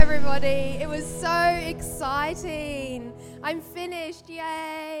everybody. It was so exciting. I'm finished,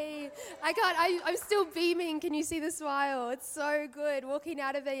 yay. I'm still beaming. Can you see the smile? It's so good. Walking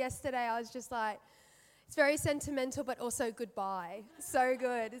out of there yesterday, I was just like, it's very sentimental, but also goodbye. So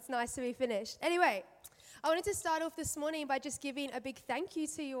good. It's nice to be finished. Anyway, I wanted to start off this morning by just giving a big thank you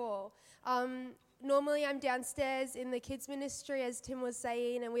to you all. Normally, I'm downstairs in the kids ministry, as Tim was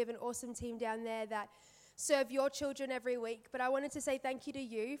saying, and we have an awesome team down there that serve your children every week. But I wanted to say thank you to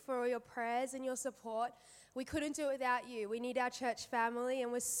you for all your prayers and your support. We couldn't do it without you. We need our church family,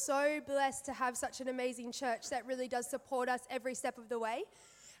 and we're so blessed to have such an amazing church that really does support us every step of the way.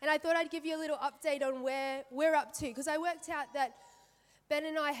 And I thought I'd give you a little update on where we're up to, because I worked out that Ben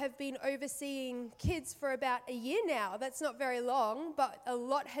and I have been overseeing kids for about a year now. That's not very long, but a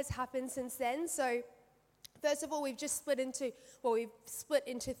lot has happened since then. So first of all, we've split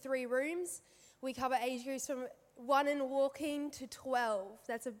into 3 rooms. We cover age groups from 1 and walking to 12.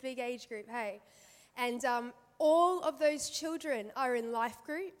 That's a big age group, hey? And all of those children are in life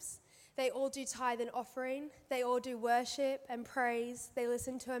groups. They all do tithe and offering. They all do worship and praise. They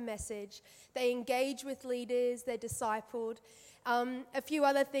listen to a message. They engage with leaders. They're discipled. A few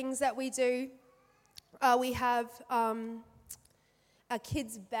other things that we do. We have a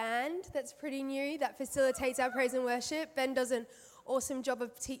kids band that's pretty new that facilitates our praise and worship. Ben does an awesome job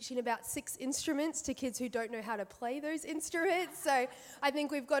of teaching about 6 instruments to kids who don't know how to play those instruments. So I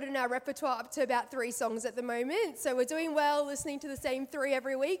think we've got in our repertoire up to about 3 songs at the moment. So we're doing well listening to the same 3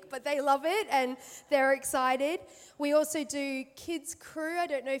 every week, but they love it and they're excited. We also do Kids Crew. I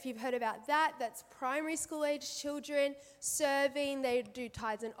don't know if you've heard about that. That's primary school age children serving. They do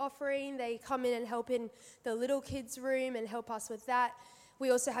tithes and offering. They come in and help in the little kids room and help us with that. We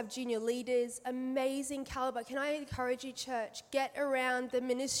also have junior leaders, amazing caliber. Can I encourage you, church, get around the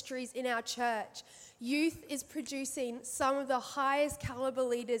ministries in our church. Youth is producing some of the highest caliber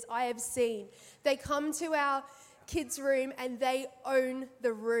leaders I have seen. They come to our kids' room and they own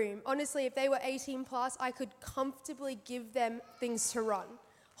the room. Honestly, if they were 18 plus, I could comfortably give them things to run,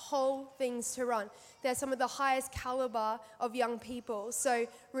 whole things to run. They're some of the highest caliber of young people. So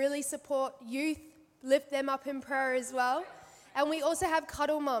really support youth, lift them up in prayer as well. And we also have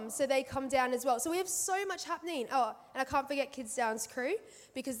cuddle mums, so they come down as well. So we have so much happening. Oh, and I can't forget Kids Downs Crew,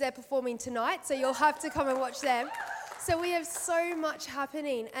 because they're performing tonight, so you'll have to come and watch them. So we have so much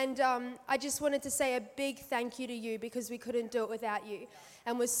happening. And I just wanted to say a big thank you to you, because we couldn't do it without you.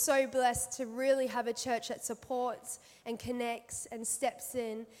 And we're so blessed to really have a church that supports and connects and steps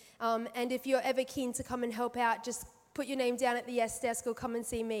in. And if you're ever keen to come and help out, just put your name down at the yes desk or come and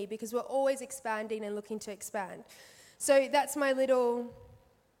see me, because we're always expanding and looking to expand. So that's my little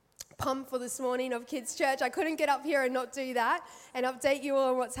pump for this morning of Kids Church. I couldn't get up here and not do that and update you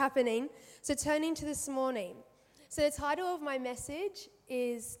all on what's happening. So turning to this morning. So the title of my message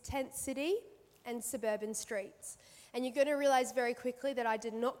is Tent City and Suburban Streets. And you're going to realize very quickly that I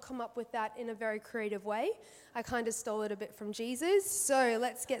did not come up with that in a very creative way. I kind of stole it a bit from Jesus. So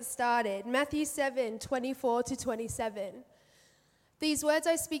let's get started. Matthew 7:24-27. These words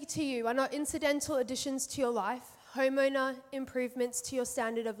I speak to you are not incidental additions to your life, homeowner improvements to your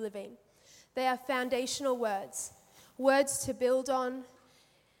standard of living. They are foundational words, words to build on.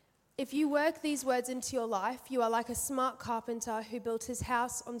 If you work these words into your life, you are like a smart carpenter who built his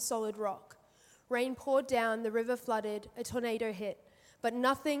house on solid rock. Rain poured down, the river flooded, a tornado hit, but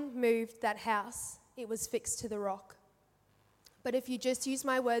nothing moved that house. It was fixed to the rock. But if you just use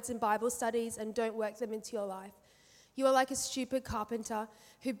my words in Bible studies and don't work them into your life, you are like a stupid carpenter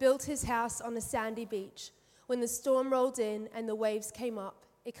who built his house on a sandy beach. When the storm rolled in and the waves came up,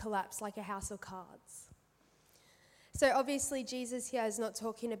 it collapsed like a house of cards. So obviously Jesus here is not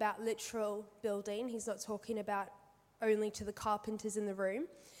talking about literal building. He's not talking about only to the carpenters in the room.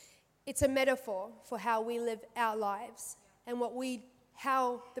 It's a metaphor for how we live our lives and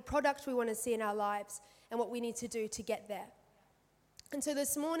how the product we want to see in our lives and what we need to do to get there. And so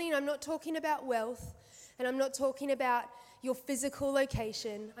this morning I'm not talking about wealth and I'm not talking about your physical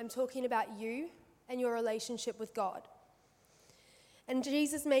location. I'm talking about you and your relationship with God. And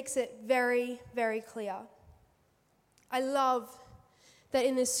Jesus makes it very, very clear. I love that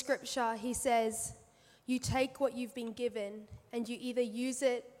in this scripture he says, you take what you've been given and you either use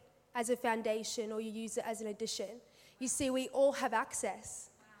it as a foundation or you use it as an addition. You see, we all have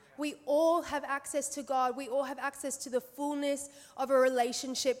access. We all have access to God. We all have access to the fullness of a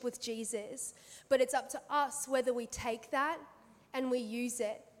relationship with Jesus. But it's up to us whether we take that and we use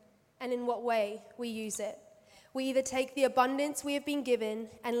it, and in what way we use it. We either take the abundance we have been given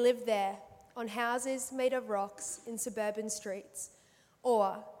and live there on houses made of rocks in suburban streets,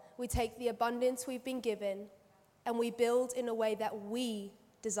 or we take the abundance we've been given and we build in a way that we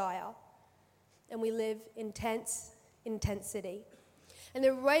desire. And we live in tent city. And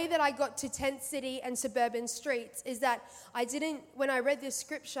the way that I got to tent city and suburban streets is that when I read this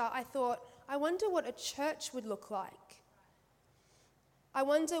scripture, I thought, I wonder what a church would look like.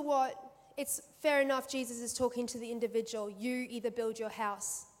 It's fair enough, Jesus is talking to the individual. You either build your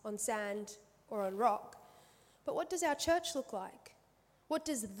house on sand or on rock. But what does our church look like? What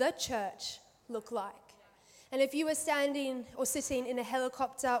does the church look like? And if you were standing or sitting in a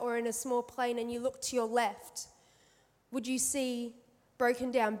helicopter or in a small plane and you look to your left, would you see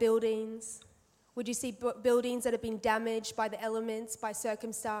broken down buildings? Would you see buildings that have been damaged by the elements, by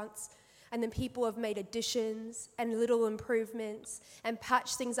circumstance? And then people have made additions and little improvements and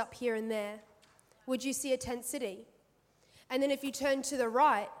patched things up here and there. Would you see a tent city? And then if you turn to the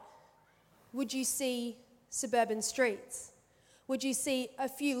right, would you see suburban streets? Would you see a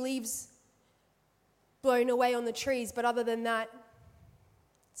few leaves blown away on the trees, but other than that,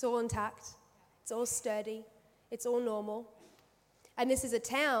 it's all intact, it's all sturdy, it's all normal. And this is a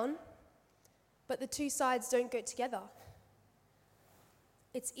town, but the two sides don't go together.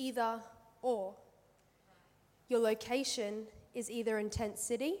 It's either or. Your location is either in tent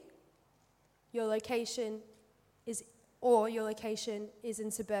city, your location is in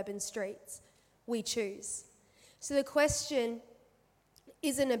suburban streets. We choose. So the question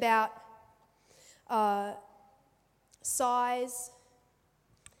isn't about size,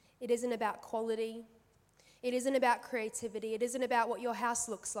 it isn't about quality, it isn't about creativity, it isn't about what your house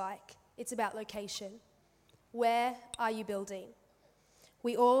looks like, it's about location. Where are you building?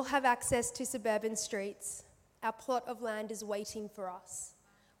 We all have access to suburban streets. Our plot of land is waiting for us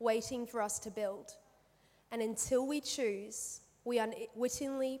to build. And until we choose, we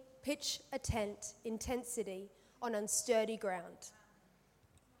unwittingly pitch a tent in tent city on unsturdy ground.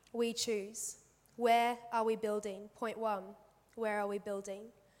 We choose. Where are we building? Point one, where are we building?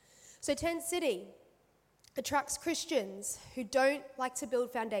 So tent city attracts Christians who don't like to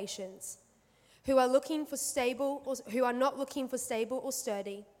build foundations, who are not looking for stable or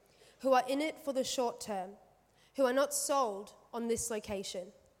sturdy, who are in it for the short term, who are not sold on this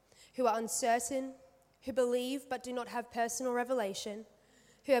location, who are uncertain, who believe but do not have personal revelation,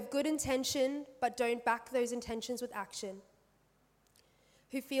 who have good intention but don't back those intentions with action,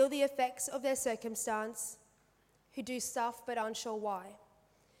 who feel the effects of their circumstance, who do stuff but aren't sure why,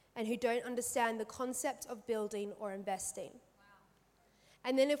 and who don't understand the concept of building or investing.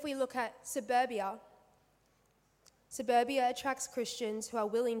 And then if we look at suburbia attracts Christians who are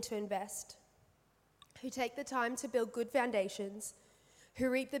willing to invest, who take the time to build good foundations, who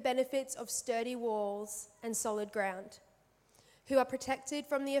reap the benefits of sturdy walls and solid ground, who are protected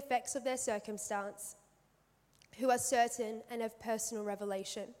from the effects of their circumstance, who are certain and have personal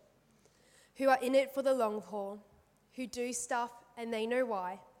revelation, who are in it for the long haul, who do stuff and they know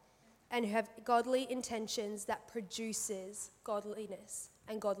why, and who have godly intentions that produces godliness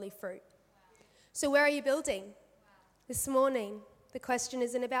and godly fruit. So where are you building? This morning, the question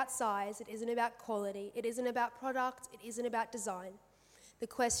isn't about size, it isn't about quality, it isn't about product, it isn't about design. The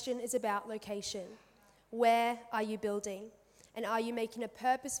question is about location. Where are you building? And are you making a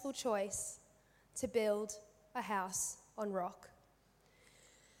purposeful choice to build a house on rock?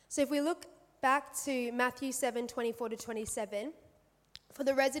 So if we look back to Matthew 7:24-27, for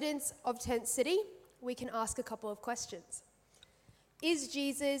the residents of Tent City, we can ask a couple of questions. Is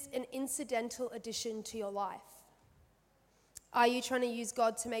Jesus an incidental addition to your life? Are you trying to use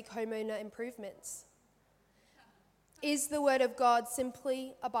God to make homeowner improvements? Is the Word of God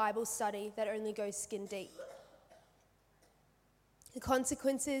simply a Bible study that only goes skin deep? The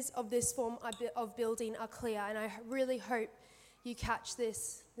consequences of this form of building are clear, and I really hope you catch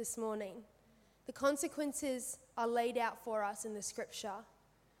this morning. The consequences are laid out for us in the scripture.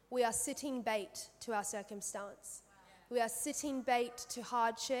 We are sitting bait to our circumstance. We are sitting bait to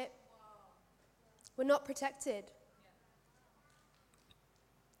hardship. We're not protected.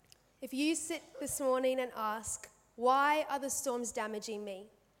 If you sit this morning and ask, why are the storms damaging me?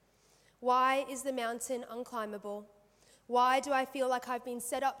 Why is the mountain unclimbable? Why do I feel like I've been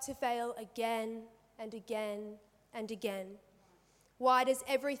set up to fail again and again and again? Why does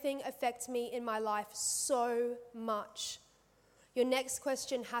everything affect me in my life so much? Your next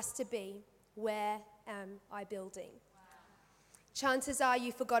question has to be, where am I building? Chances are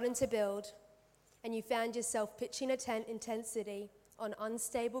you've forgotten to build and you found yourself pitching a tent in Tent City on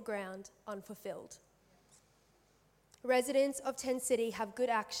unstable ground, unfulfilled. Residents of Tent City have good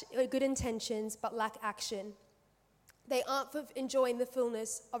intentions but lack action. They aren't enjoying the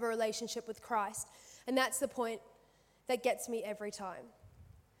fullness of a relationship with Christ, and that's the point that gets me every time.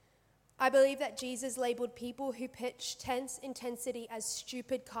 I believe that Jesus labeled people who pitch tents in tent city as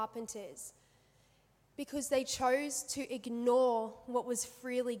stupid carpenters because they chose to ignore what was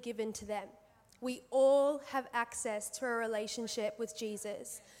freely given to them. We all have access to a relationship with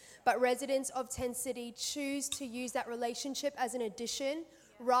Jesus, but residents of Tent City choose to use that relationship as an addition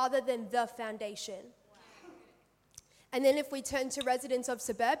rather than the foundation. And then if we turn to residents of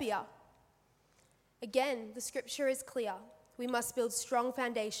Suburbia, again, the scripture is clear. We must build strong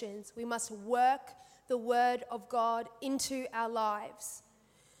foundations. We must work the word of God into our lives.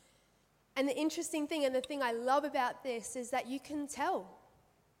 And the interesting thing, and the thing I love about this, is that you can tell.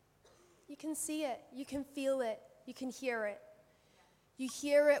 You can see it. You can feel it. You can hear it. You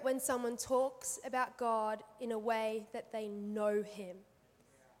hear it when someone talks about God in a way that they know him.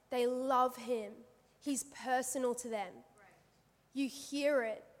 They love him. He's personal to them. You hear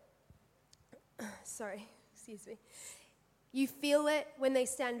it. Excuse me. You feel it when they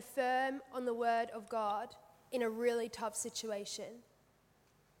stand firm on the word of God in a really tough situation.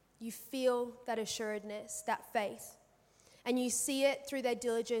 You feel that assuredness, that faith. And you see it through their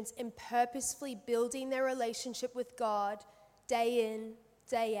diligence in purposefully building their relationship with God day in,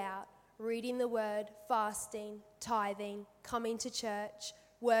 day out, reading the word, fasting, tithing, coming to church,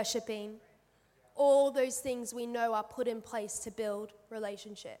 worshiping. All those things we know are put in place to build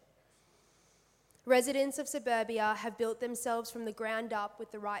relationship. Residents of Suburbia have built themselves from the ground up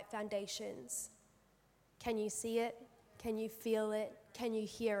with the right foundations. Can you see it? Can you feel it? Can you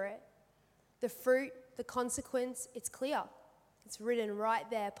hear it? The fruit, the consequence, it's clear. It's written right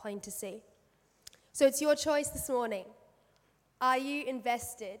there, plain to see. So it's your choice this morning. Are you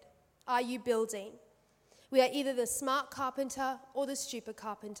invested? Are you building? We are either the smart carpenter or the stupid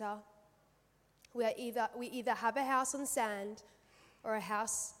carpenter. We either have a house on sand or a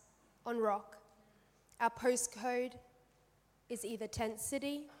house on rock. Our postcode is either Tent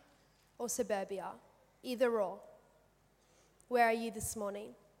City or Suburbia, either or. Where are you this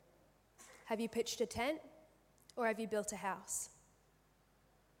morning? Have you pitched a tent or have you built a house?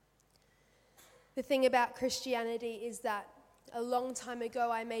 The thing about Christianity is that a long time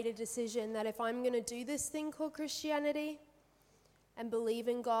ago I made a decision that if I'm going to do this thing called Christianity and believe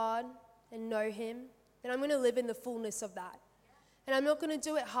in God and know him, then I'm going to live in the fullness of that. And I'm not going to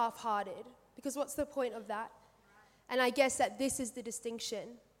do it half-hearted, because what's the point of that? And I guess that this is the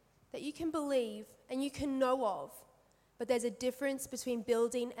distinction, that you can believe and you can know of, but there's a difference between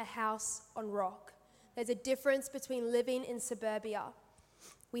building a house on rock. There's a difference between living in suburbia.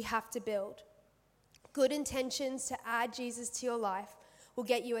 We have to build. Good intentions to add Jesus to your life will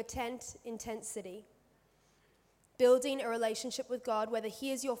get you a tent in Tent City. Building a relationship with God, where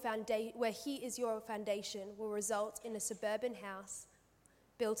he is your foundation, will result in a suburban house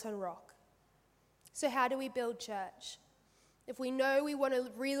built on rock. So how do we build church? If we know we want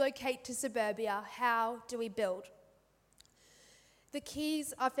to relocate to suburbia, how do we build? The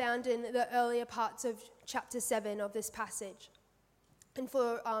keys are found in the earlier parts of chapter 7 of this passage. And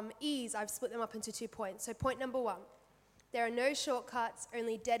for ease, I've split them up into 2 points. So point number 1, there are no shortcuts,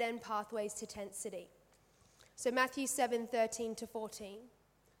 only dead-end pathways to Tent City. So Matthew 7:13-14.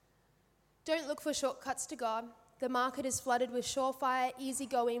 Don't look for shortcuts to God. The market is flooded with surefire,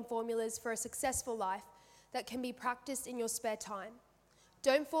 easygoing formulas for a successful life that can be practiced in your spare time.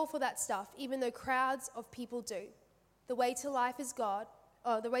 Don't fall for that stuff, even though crowds of people do. The way to life to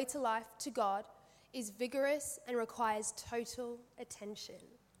God is vigorous and requires total attention.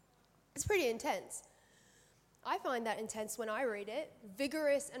 It's pretty intense. I find that intense when I read it.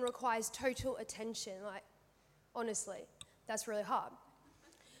 Vigorous and requires total attention. Like, honestly, that's really hard.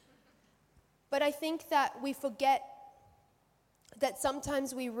 But I think that we forget that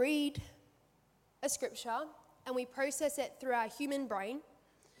sometimes we read a scripture and we process it through our human brain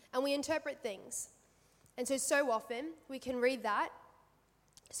and we interpret things. And so often we can read that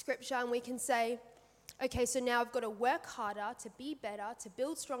scripture and we can say, okay, so now I've got to work harder to be better, to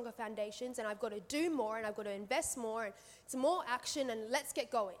build stronger foundations, and I've got to do more and I've got to invest more, and it's more action and let's get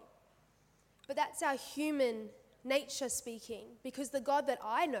going. But that's our human nature speaking, because the God that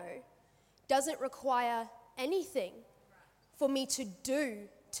I know doesn't require anything for me to do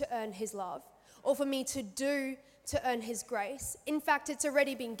to earn his love or for me to do to earn his grace. In fact, it's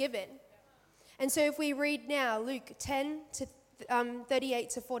already been given. And so if we read now Luke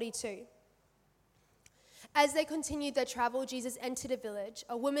 10:38-42. As they continued their travel, Jesus entered a village.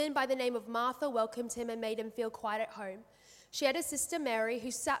 A woman by the name of Martha welcomed him and made him feel quite at home. She had a sister Mary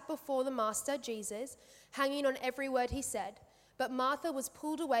who sat before the master, Jesus, hanging on every word he said. But Martha was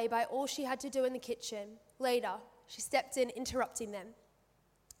pulled away by all she had to do in the kitchen. Later, she stepped in, interrupting them.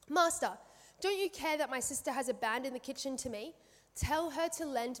 Master, don't you care that my sister has abandoned the kitchen to me? Tell her to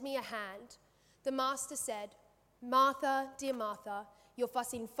lend me a hand." The master said, "Martha, dear Martha, you're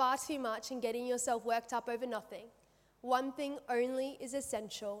fussing far too much and getting yourself worked up over nothing. One thing only is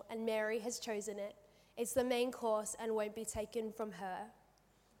essential, and Mary has chosen it. It's the main course and won't be taken from her."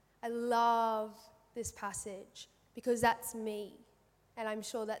 I love this passage because that's me, and I'm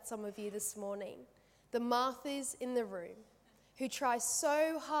sure that's some of you this morning. The Marthas in the room who try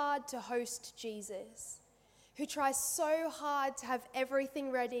so hard to host Jesus, who try so hard to have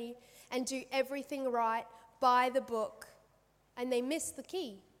everything ready and do everything right by the book, and they miss the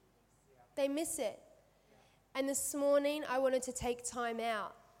key. They miss it. And this morning, I wanted to take time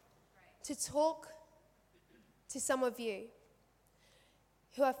out to talk to some of you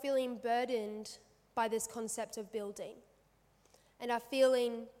who are feeling burdened by this concept of building and are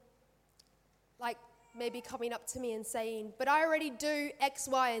feeling like maybe coming up to me and saying, "But I already do X,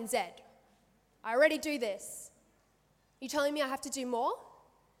 Y, and Z. I already do this. You telling me I have to do more?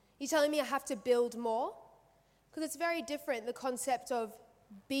 You telling me I have to build more?" Because it's very different, the concept of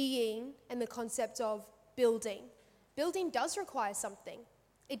being and the concept of building. Building does require something.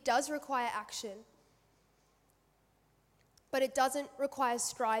 It does require action. But it doesn't require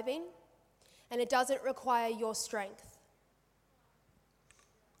striving, and it doesn't require your strength.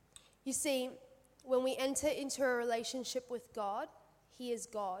 You see, when we enter into a relationship with God, He is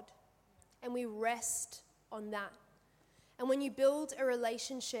God, and we rest on that. And when you build a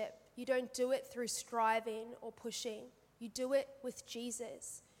relationship, you don't do it through striving or pushing. You do it with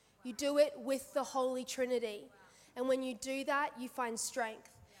Jesus. You do it with the Holy Trinity. And when you do that, you find strength.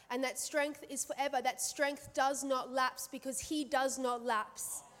 And that strength is forever. That strength does not lapse because He does not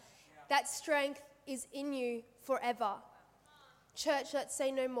lapse. That strength is in you forever. Church, let's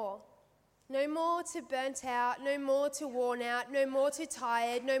say no more. No more to burnt out, no more to worn out, no more to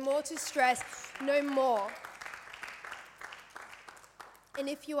tired, no more to stressed, no more. And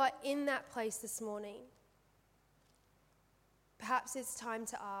if you are in that place this morning, perhaps it's time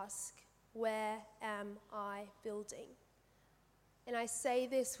to ask, where am I building? And I say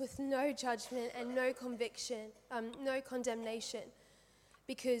this with no judgment and no conviction, no condemnation,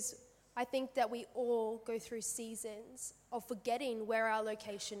 because I think that we all go through seasons of forgetting where our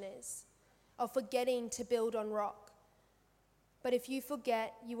location is, of forgetting to build on rock. But if you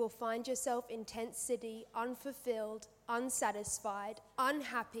forget, you will find yourself in tent city, unfulfilled, unsatisfied,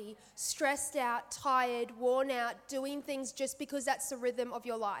 unhappy, stressed out, tired, worn out, doing things just because that's the rhythm of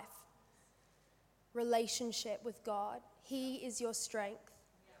your life. Relationship with God. He is your strength.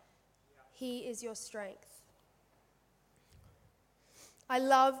 He is your strength. I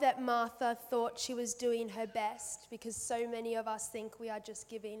love that Martha thought she was doing her best, because so many of us think we are just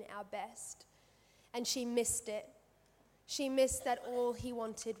giving our best. And she missed it. She missed that all He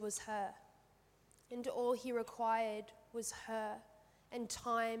wanted was her. And all He required was her and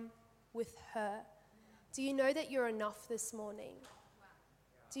time with her. Do you know that you're enough this morning?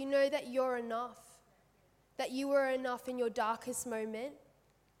 Do you know that you're enough? That you were enough in your darkest moment,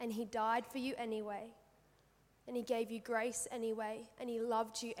 and He died for you anyway. And He gave you grace anyway, and He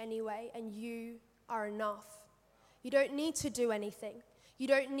loved you anyway, and you are enough. You don't need to do anything. You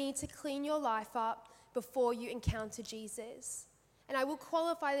don't need to clean your life up before you encounter Jesus. And I will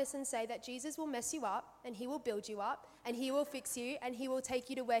qualify this and say that Jesus will mess you up, and He will build you up, and He will fix you, and He will take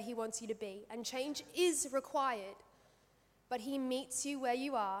you to where He wants you to be. And change is required, but He meets you where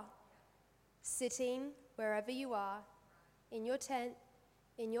you are, sitting wherever you are, in your tent,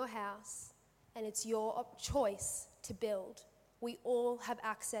 in your house, and it's your choice to build. We all have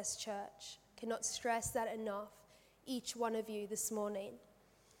access, church. Cannot stress that enough. Each one of you this morning.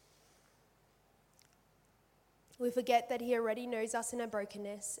 We forget that He already knows us in our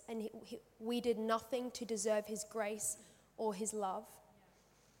brokenness, and we did nothing to deserve His grace or His love.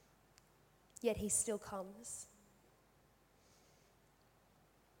 Yet He still comes.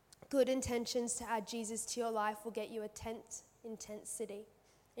 Good intentions to add Jesus to your life will get you a tent in tent city.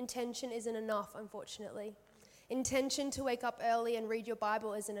 Intention isn't enough, unfortunately. Intention to wake up early and read your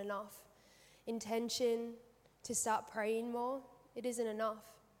Bible isn't enough. Intention to start praying more, it isn't enough.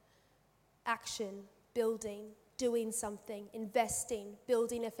 Action, building, doing something, investing,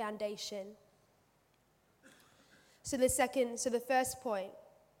 building a foundation. So the first point,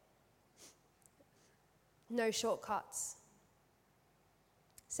 no shortcuts.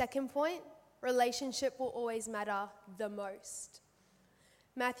 Second point, relationship will always matter the most.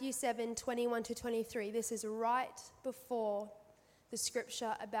 Matthew 7:21-23. This is right before the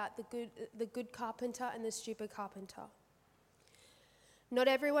scripture about the good carpenter and the stupid carpenter. "Not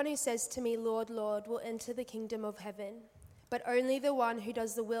everyone who says to me, 'Lord, Lord,' will enter the kingdom of heaven, but only the one who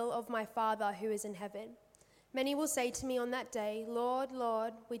does the will of my Father who is in heaven. Many will say to me on that day, Lord,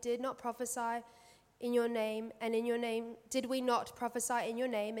 Lord, we did not prophesy in your name, and in your name did we not prophesy in your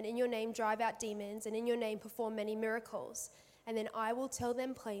name, and in your name drive out demons, and in your name perform many miracles? And then I will tell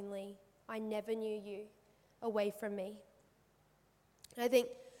them plainly, I never knew you. Away from me. And I think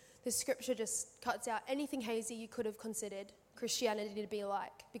the scripture just cuts out anything hazy you could have considered Christianity to be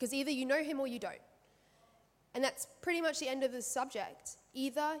like, because either you know him or you don't. And that's pretty much the end of the subject.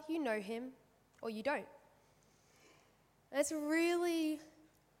 Either you know him or you don't. And it's really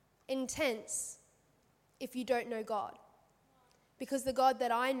intense if you don't know God. Because the God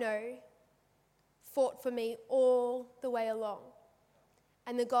that I know fought for me all the way along.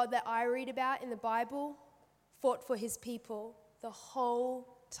 And the God that I read about in the Bible fought for his people the whole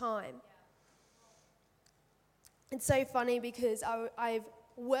time. It's so funny because I've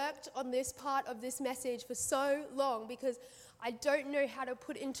worked on this part of this message for so long because I don't know how to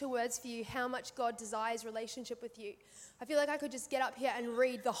put into words for you how much God desires relationship with you. I feel like I could just get up here and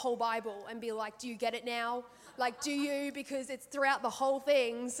read the whole Bible and be like, do you get it now? Like, do you? Because it's throughout the whole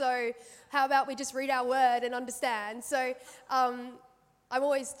thing. So how about we just read our word and understand? So I'm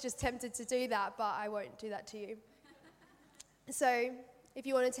always just tempted to do that, but I won't do that to you. So if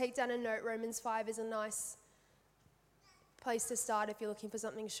you want to take down a note, Romans 5 is a nice place to start if you're looking for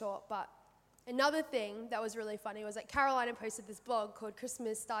something short. But another thing that was really funny was that Carolina posted this blog called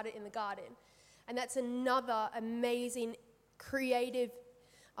Christmas Started in the Garden. And that's another amazing, creative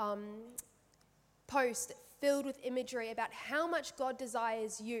post filled with imagery about how much God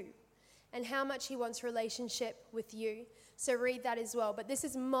desires you and how much he wants relationship with you. So read that as well. But this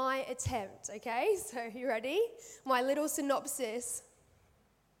is my attempt, okay? So you ready? My little synopsis.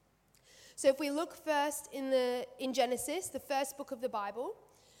 So if we look first in Genesis, the first book of the Bible,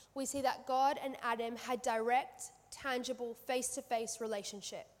 we see that God and Adam had direct, tangible, face-to-face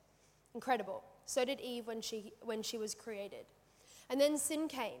relationship. Incredible. So did Eve when she was created. And then sin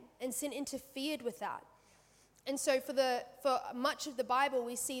came, and sin interfered with that. And so for much of the Bible,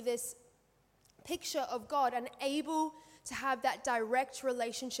 we see this picture of God unable to have that direct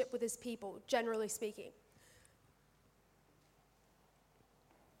relationship with his people, generally speaking.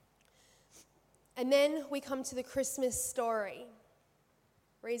 And then we come to the Christmas story.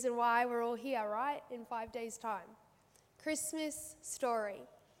 Reason why we're all here, right? In 5 days' time. Christmas story.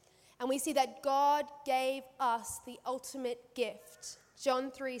 And we see that God gave us the ultimate gift.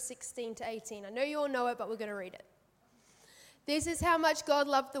 John 3:16-18. I know you all know it, but we're going to read it. This is how much God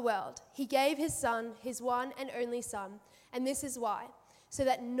loved the world. He gave his son, his one and only son. And this is why. So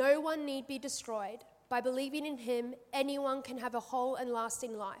that no one need be destroyed. By believing in him, anyone can have a whole and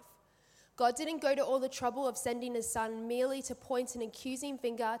lasting life. God didn't go to all the trouble of sending his son merely to point an accusing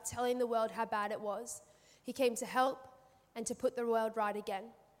finger, telling the world how bad it was. He came to help and to put the world right again.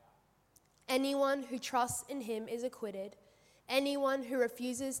 Anyone who trusts in him is acquitted. Anyone who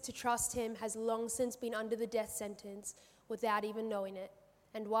refuses to trust him has long since been under the death sentence without even knowing it.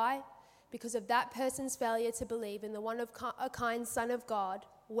 And why? Because of that person's failure to believe in the one of a kind Son of God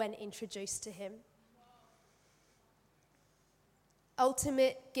when introduced to him.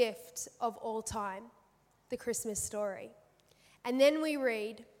 Ultimate gift of all time, the Christmas story. And then we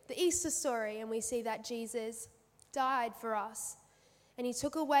read the Easter story and we see that Jesus died for us. And he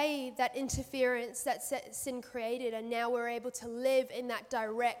took away that interference that sin created, and now we're able to live in that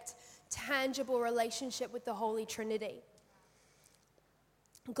direct, tangible relationship with the Holy Trinity.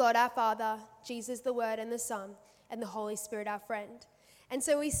 God our Father, Jesus the Word and the Son, and the Holy Spirit our friend. And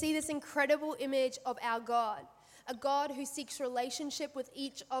so we see this incredible image of our God, a God who seeks relationship with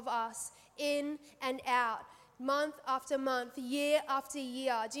each of us in and out, month after month, year after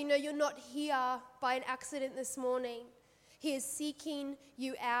year. Do you know you're not here by an accident this morning? He is seeking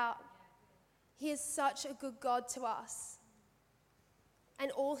you out. He is such a good God to us.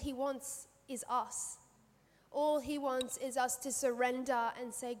 And all he wants is us. All he wants is us to surrender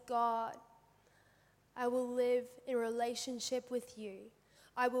and say, God, I will live in relationship with you.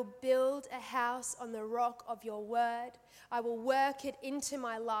 I will build a house on the rock of your word. I will work it into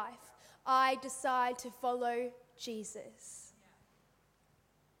my life. I decide to follow Jesus.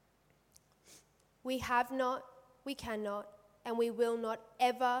 We have not, we cannot, and we will not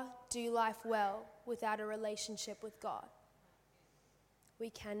ever do life well without a relationship with God. We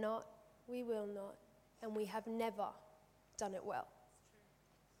cannot, we will not, and we have never done it well.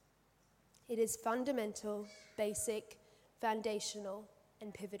 It is fundamental, basic, foundational,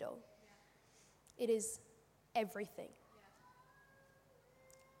 and pivotal. It is everything.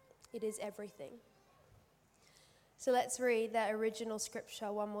 It is everything. So let's read that original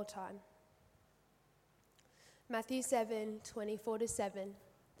scripture one more time. Matthew 7:24-7,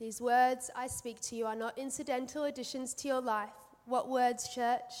 These words I speak to you are not incidental additions to your life. What words,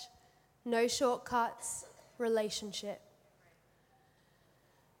 church? No shortcuts, relationship.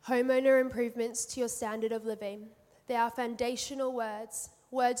 Homeowner improvements to your standard of living. They are foundational words,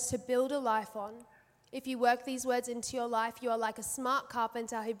 words to build a life on. If you work these words into your life, you are like a smart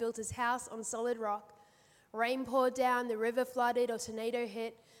carpenter who built his house on solid rock. Rain poured down, the river flooded, or tornado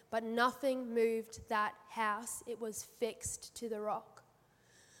hit, but nothing moved that house. It was fixed to the rock.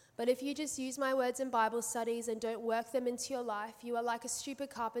 But if you just use my words in Bible studies and don't work them into your life, you are like a stupid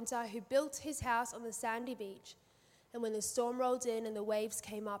carpenter who built his house on the sandy beach. And when the storm rolled in and the waves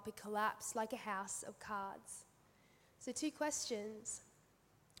came up, it collapsed like a house of cards. So 2 questions.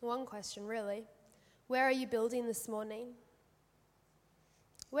 1 question, really. Where are you building this morning?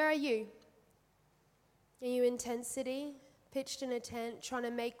 Where are you? Are you in tent city, pitched in a tent, trying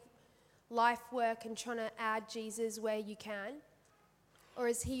to make life work and trying to add Jesus where you can? Or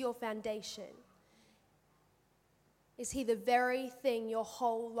is he your foundation? Is he the very thing your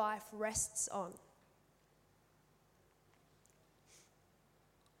whole life rests on?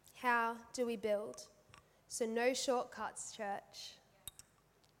 How do we build? So no shortcuts, church.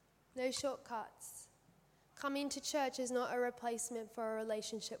 No shortcuts. Coming to church is not a replacement for a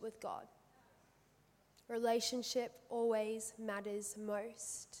relationship with God. Relationship always matters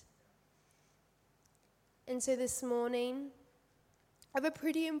most. And so this morning, I have a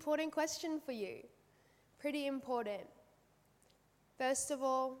pretty important question for you. Pretty important. First of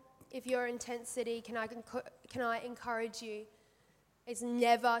all, if you're in tent city, can I encourage you? It's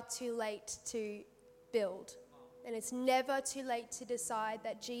never too late to build. And it's never too late to decide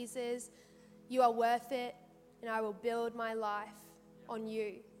that Jesus, you are worth it, and I will build my life on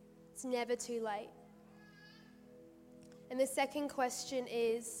you. It's never too late. And the second question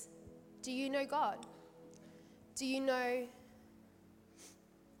is, do you know God? Do you know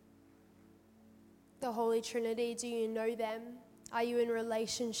the Holy Trinity? Do you know them? Are you in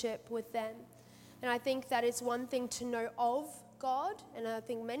relationship with them? And I think that it's one thing to know of God, and I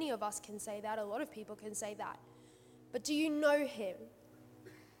think many of us can say that. A lot of people can say that. But do you know him?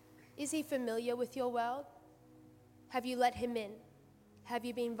 Is he familiar with your world? Have you let him in? Have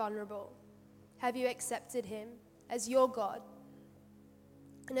you been vulnerable? Have you accepted him as your God?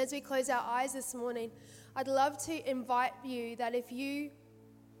 And as we close our eyes this morning, I'd love to invite you that if you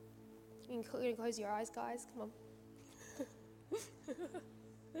can close your eyes, guys, come on.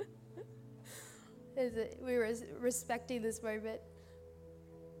 We're respecting this moment.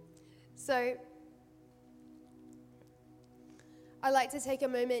 So I'd like to take a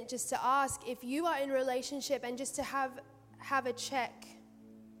moment just to ask if you are in relationship and just to have a check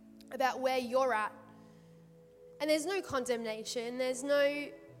about where you're at. And there's no condemnation. There's no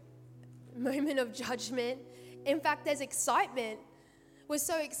moment of judgment. In fact, there's excitement. We're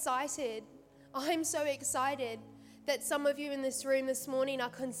so excited. I'm so excited that some of you in this room this morning are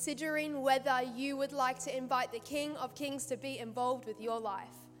considering whether you would like to invite the King of Kings to be involved with your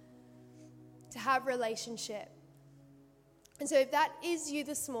life, to have relationship. And so if that is you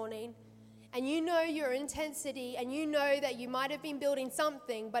this morning, and you know your intensity, and you know that you might have been building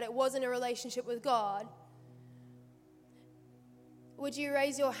something, but it wasn't a relationship with God, would you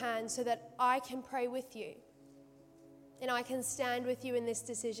raise your hand so that I can pray with you? And I can stand with you in this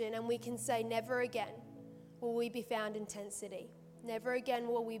decision, and we can say, never again will we be found in tent city. Never again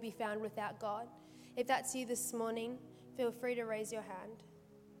will we be found without God. If that's you this morning, feel free to raise your hand.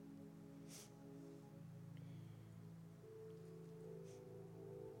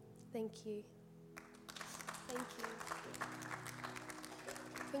 Thank you. Thank you.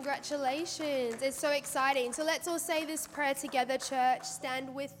 Congratulations. It's so exciting. So let's all say this prayer together, church.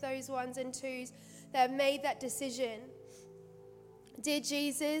 Stand with those ones and twos that have made that decision. Dear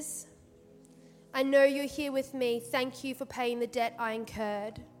Jesus, I know you're here with me. Thank you for paying the debt I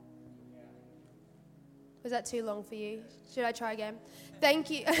incurred. Was that too long for you? Should I try again? Thank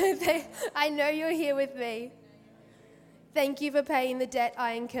you. I know you're here with me. Thank you for paying the debt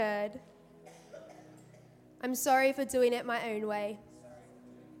I incurred. I'm sorry for doing it my own way.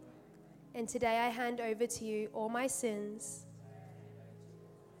 And today I hand over to you all my sins,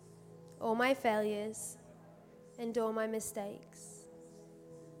 all my failures, and all my mistakes.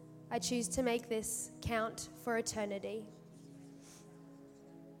 I choose to make this count for eternity.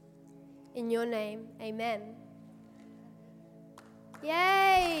 In your name, amen.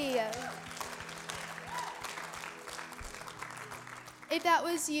 Yay! If that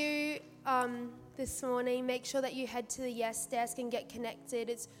was you this morning, make sure that you head to the Yes desk and get connected.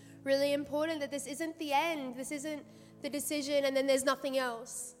 It's really important that this isn't the end. This isn't the decision and then there's nothing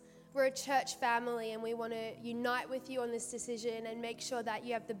else. we're a church family and we want to unite with you on this decision and make sure that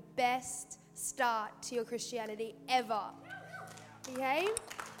you have the best start to your Christianity ever. Okay?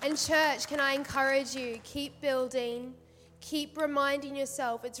 And church, can I encourage you, keep building, keep reminding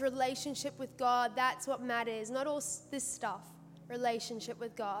yourself it's relationship with God. That's what matters, not all this stuff. Relationship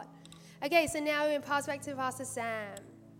with God. Okay, so now we're going to pass back to Pastor Sam.